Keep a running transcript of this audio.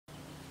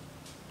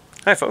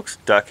Hi folks,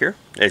 Doc here.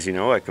 As you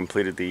know, I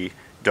completed the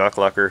Dock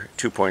Locker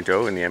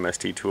 2.0 in the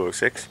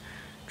MST-206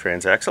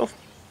 transaxle,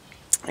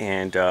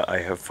 and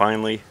I have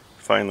finally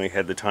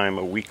had the time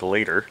a week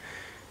later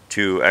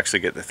to actually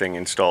get the thing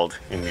installed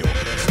in MULE.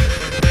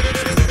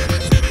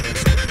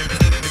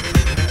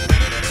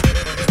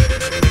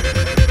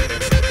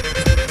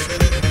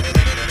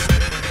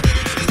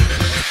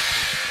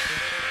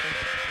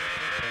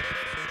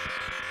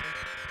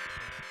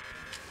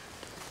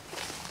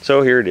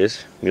 So here it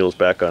is. MULE's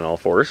back on all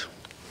fours,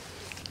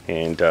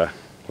 and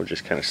we'll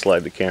just kind of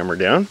slide the camera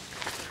down,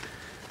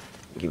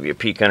 give you a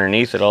peek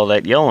underneath at all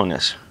that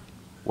yellowness.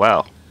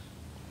 Wow.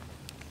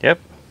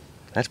 Yep,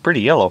 that's pretty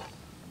yellow.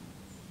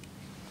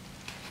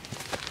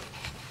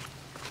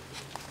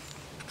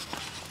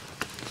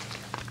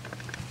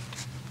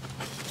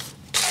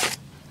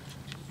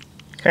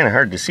 Kind of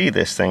hard to see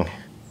this thing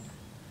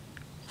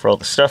for all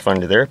the stuff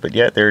under there, but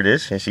yeah, there it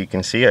is. As you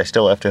can see, I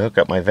still have to hook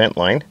up my vent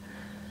line.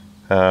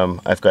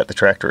 I've got the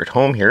tractor at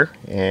home here,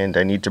 and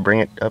I need to bring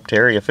it up to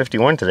Area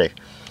 51 today.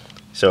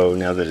 So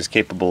now that it's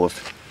capable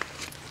of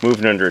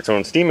moving under its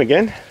own steam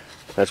again,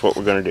 that's what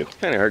we're going to do.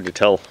 Kind of hard to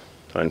tell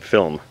on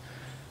film,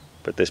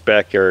 but this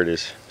backyard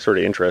is sort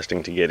of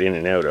interesting to get in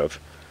and out of.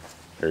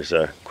 There's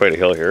quite a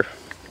hill here.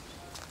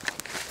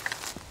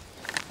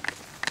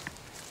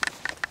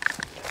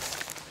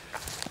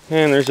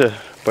 And there's a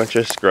bunch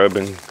of scrub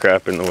and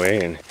crap in the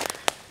way, and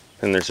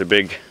then there's a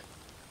big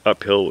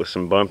uphill with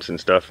some bumps and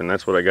stuff, and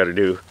that's what I got to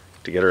do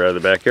to get her out of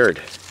the backyard.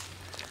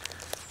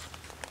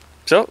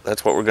 So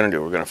that's what we're going to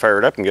do. We're going to fire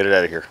it up and get it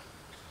out of here.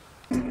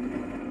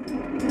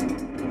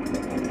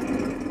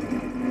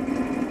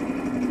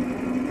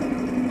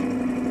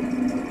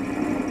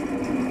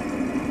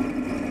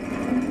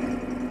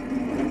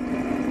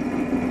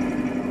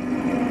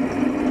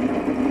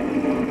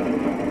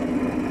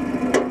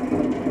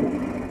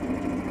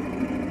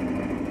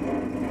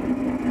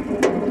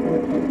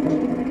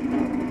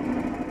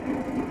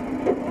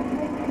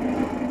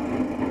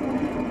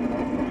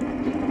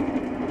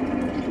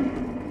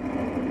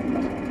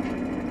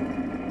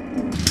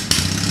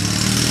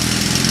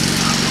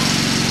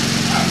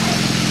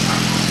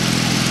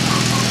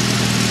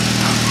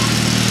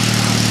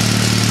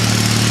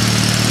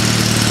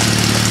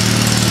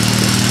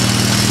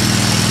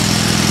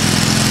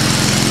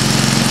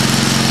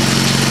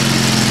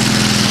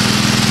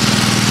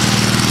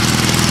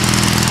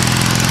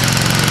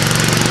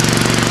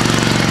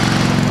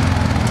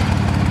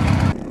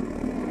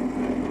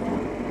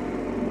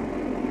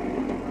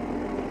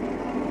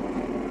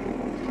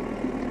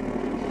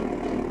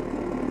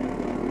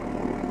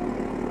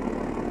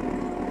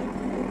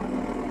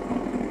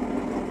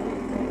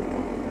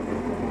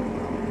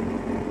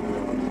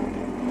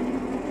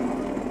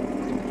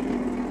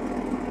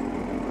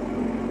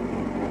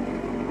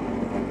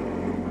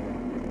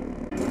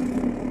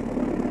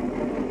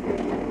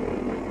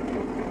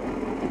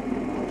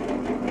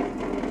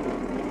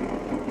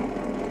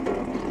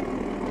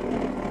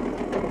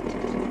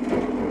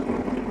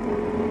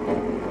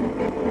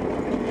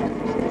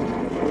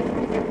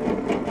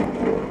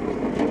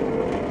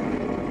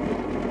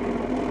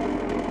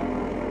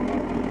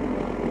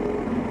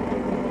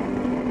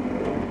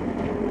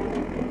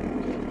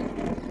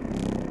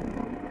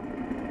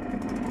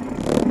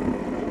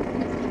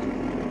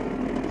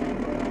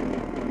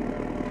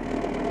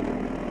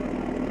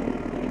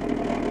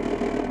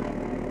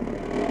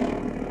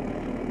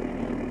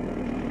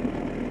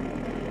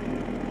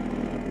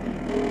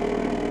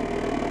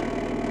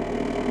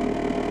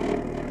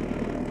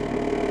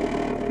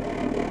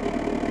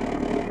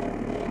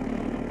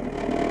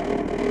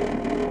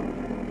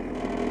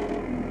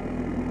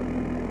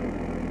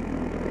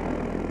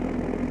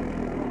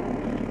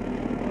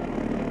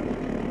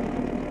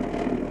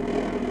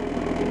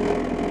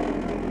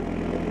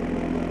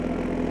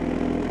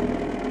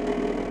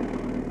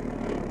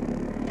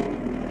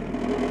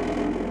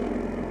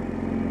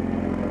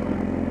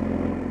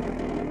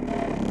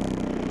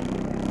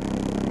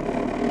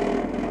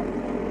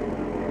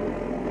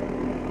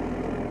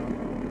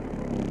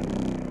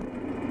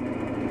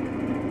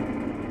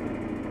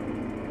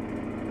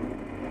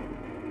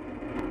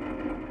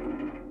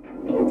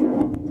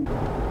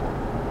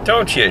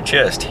 Don't you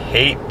just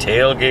hate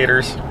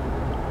tailgaters?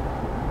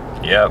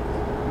 Yep,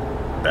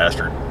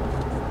 bastard.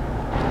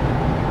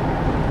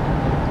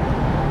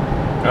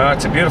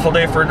 It's a beautiful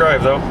day for a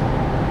drive though.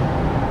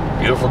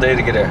 Beautiful day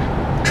to get a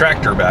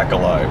tractor back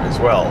alive as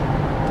well.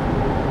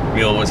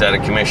 MULE was out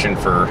of commission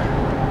for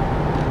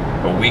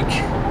a week.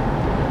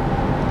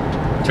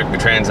 Took the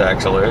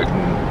transaxle out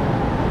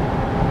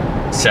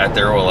and sat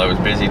there while I was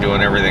busy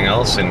doing everything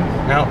else, and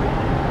well,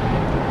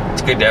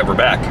 it's good to have her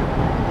back.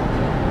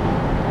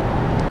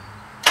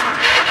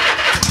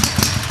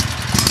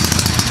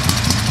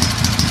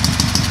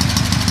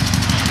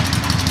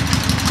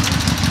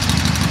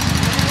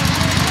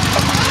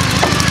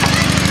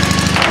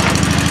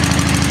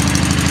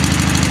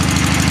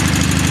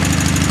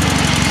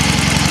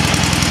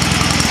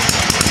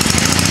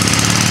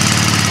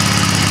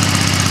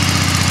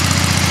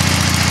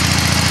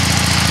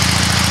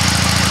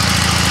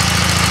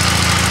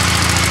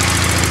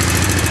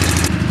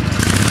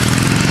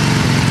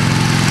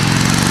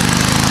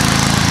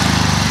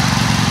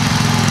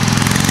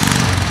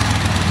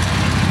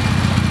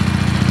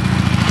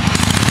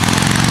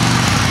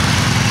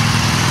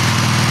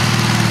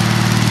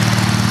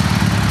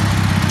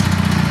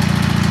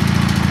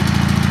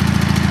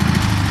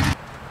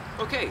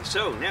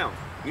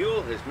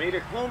 Mule has made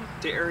it home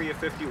to Area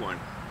 51.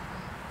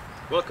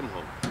 Welcome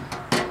home.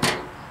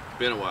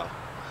 Been a while.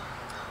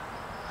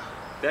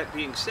 That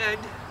being said,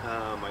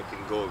 I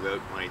can go about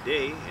my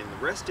day, and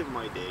the rest of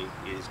my day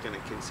is going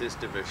to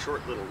consist of a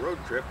short little road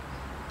trip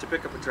to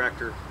pick up a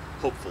tractor,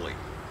 hopefully.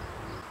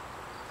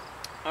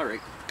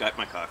 Alright, got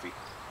my coffee.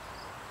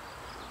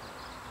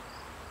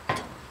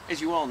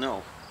 As you all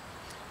know,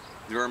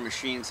 there are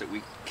machines that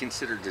we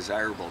consider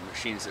desirable,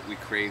 machines that we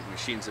crave,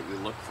 machines that we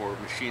look for,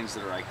 machines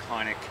that are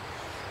iconic,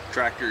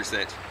 tractors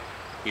that,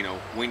 you know,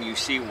 when you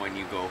see one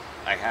you go,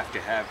 I have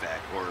to have that,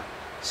 or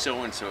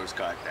so-and-so's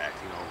got that,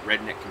 you know,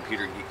 Redneck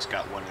Computer Geek's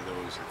got one of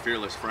those, or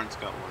Fearless Front's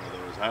got one of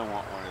those, I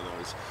want one of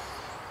those.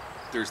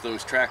 There's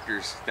those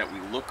tractors that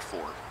we look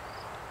for,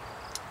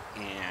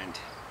 and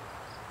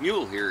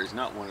Mule here is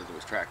not one of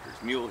those tractors.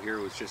 Mule here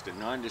was just a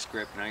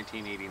nondescript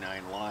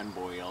 1989 Lawn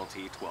Boy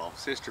LT12,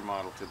 sister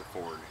model to the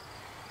Ford.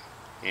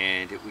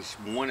 And it was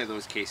one of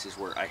those cases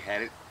where I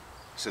had it,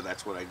 so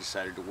that's what I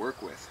decided to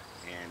work with.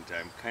 And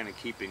I'm kind of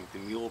keeping the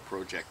Mule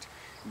project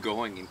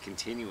going and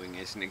continuing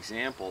as an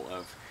example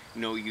of,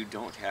 no, you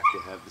don't have to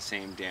have the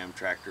same damn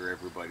tractor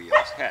everybody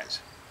else has.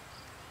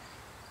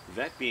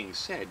 That being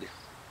said,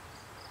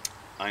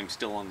 I'm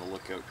still on the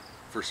lookout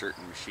for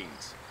certain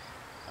machines.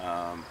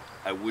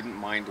 I wouldn't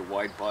mind a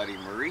wide body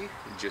Murray,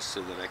 just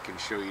so that I can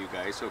show you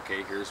guys,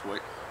 okay, here's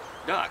what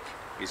Doc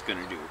is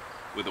going to do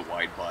with a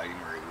wide body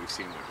Murray. We've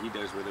seen what he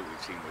does with it,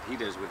 we've seen what he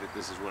does with it,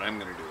 this is what I'm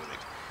going to do with it.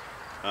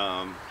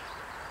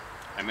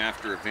 I'm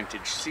after a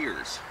vintage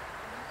Sears.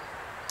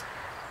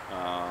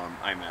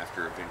 I'm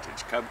after a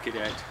vintage Cub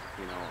Cadet,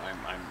 you know,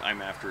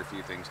 I'm after a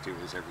few things too,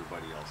 as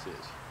everybody else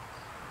is.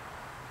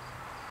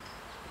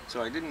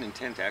 So I didn't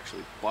intend to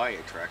actually buy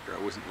a tractor.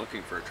 I wasn't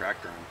looking for a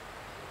tractor. I'm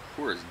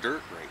poor as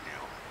dirt right now.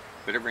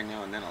 But every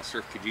now and then I'll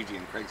surf Kijiji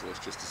and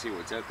Craigslist just to see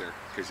what's out there,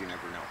 because you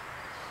never know.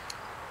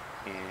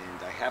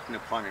 And I happened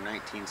upon a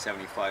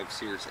 1975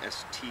 Sears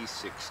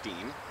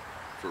ST16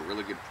 for a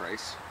really good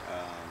price.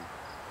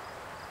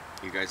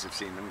 You guys have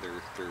seen them,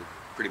 they're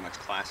pretty much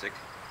classic.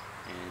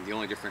 And the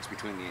only difference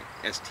between the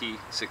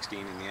ST16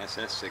 and the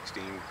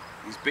SS16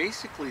 is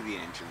basically the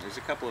engine. There's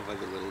a couple of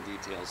other little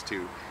details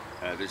too.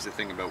 There's the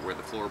thing about where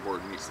the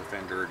floorboard meets the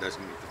fender or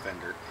doesn't meet the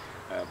fender.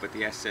 But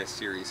the SS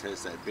series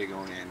has that big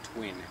Onan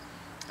twin,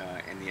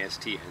 and the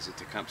ST has a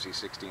Tecumseh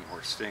 16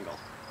 horse single.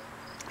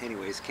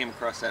 Anyways, came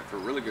across that for a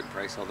really good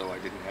price, although I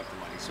didn't have the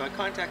money. So I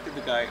contacted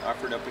the guy,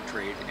 offered up a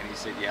trade, and he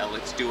said, yeah,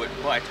 let's do it,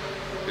 but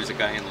there's a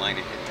guy in line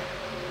ahead.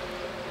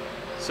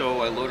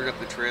 So I loaded up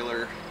the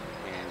trailer,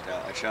 and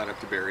I shot up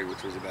to Barrie,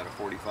 which was about a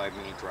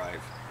 45-minute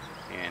drive.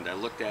 And I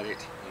looked at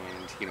it,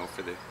 and, you know,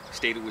 for the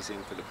state it was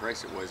in, for the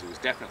price it was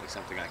definitely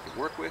something I could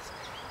work with.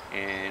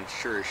 And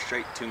sure as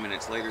shite, 2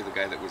 minutes later, the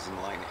guy that was in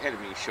line ahead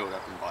of me showed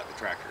up and bought the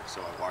tractor,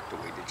 so I walked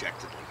away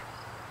dejectedly.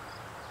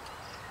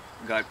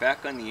 Got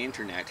back on the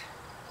internet,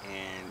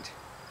 and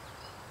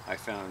I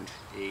found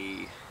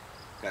a,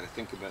 gotta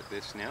think about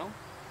this now,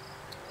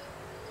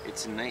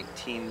 it's a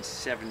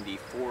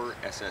 1974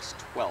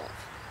 SS12.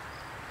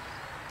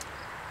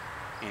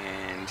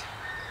 And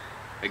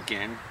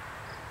again,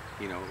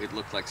 you know, it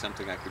looked like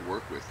something I could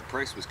work with. The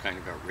price was kind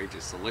of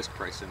outrageous. The list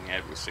price in the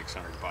ad was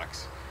 600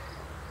 bucks.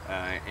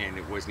 And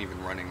it wasn't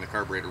even running. The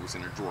carburetor was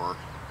in a drawer.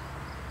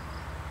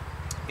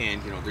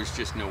 And, you know, there's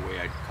just no way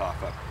I'd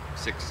cough up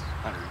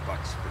 600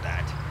 bucks for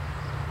that.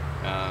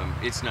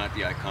 It's not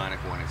the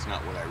iconic one. It's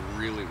not what I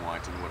really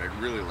want. And what I'd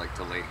really like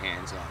to lay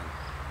hands on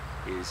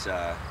is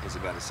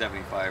about a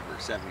 75 or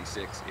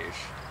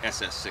 76-ish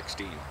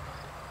SS16.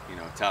 You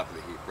know, top of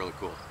the heap. Really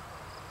cool.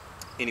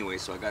 Anyway,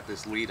 so I got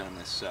this lead on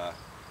this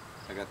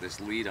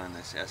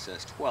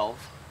SS12,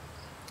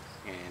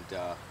 and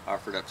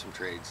offered up some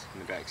trades,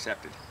 and the guy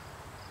accepted.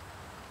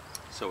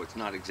 So it's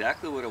not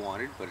exactly what I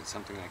wanted, but it's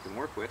something I can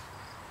work with.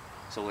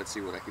 So let's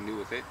see what I can do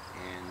with it,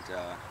 and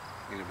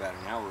in about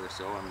an hour or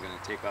so I'm going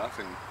to take off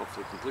and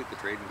hopefully complete the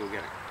trade and go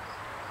get it.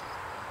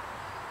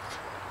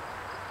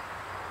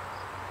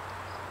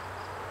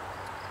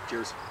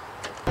 Cheers.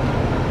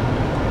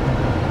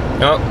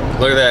 Oh,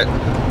 look at that.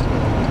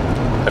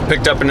 I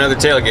picked up another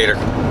tailgater.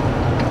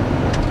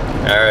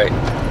 Alright.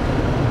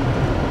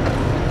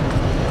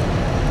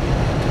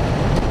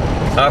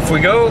 Off we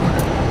go.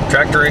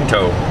 Tractor in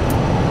tow.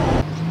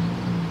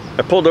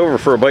 I pulled over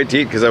for a bite to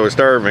eat because I was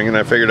starving, and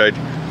I figured I'd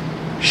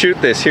shoot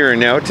this here and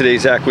now,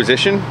 today's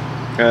acquisition,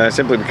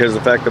 simply because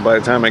of the fact that by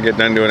the time I get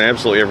done doing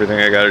absolutely everything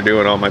I got to do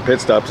and all my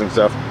pit stops and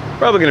stuff,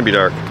 probably going to be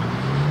dark.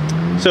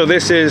 So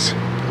this is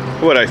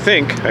what I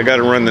think, I got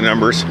to run the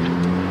numbers,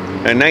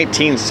 a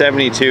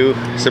 1972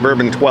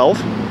 Suburban 12.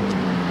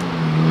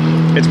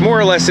 It's more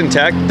or less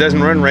intact. It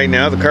doesn't run right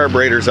now. The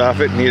carburetor's off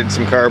it, needed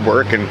some carb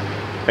work, and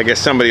I guess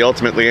somebody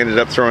ultimately ended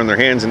up throwing their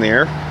hands in the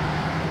air.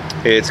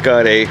 It's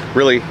got a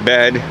really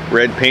bad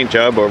red paint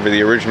job over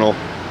the original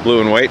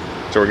blue and white,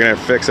 so we're gonna have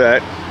to fix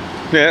that.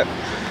 Yeah.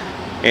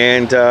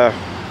 And a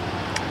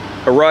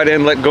rod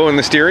end let go in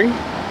the steering.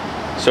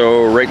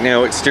 So right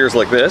now it steers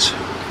like this.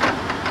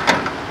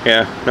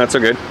 Yeah, not so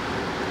good.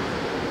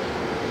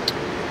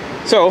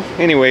 So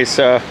anyways,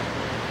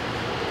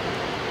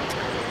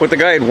 what the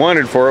guy had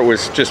wanted for it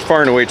was just far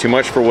and away too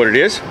much for what it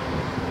is.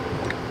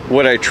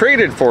 What I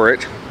traded for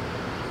it,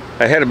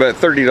 I had about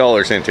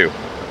 $30 into.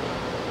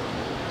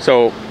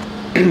 So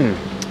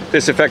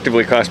this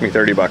effectively cost me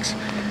 30 bucks.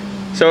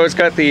 So it's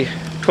got the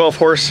 12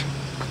 horse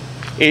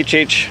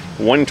HH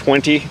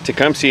 120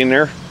 Tecumseh in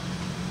there.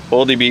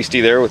 Oldie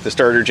beastie there with the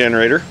starter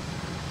generator.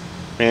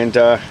 And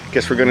I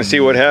guess we're gonna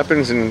see what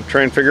happens and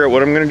try and figure out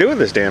what I'm gonna do with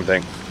this damn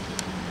thing.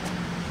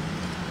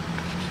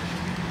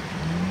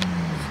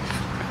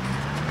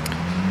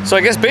 So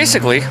I guess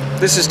basically,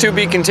 this is to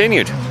be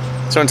continued.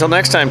 So until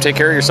next time, take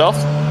care of yourself.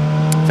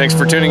 Thanks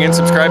for tuning in,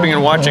 subscribing,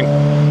 and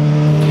watching.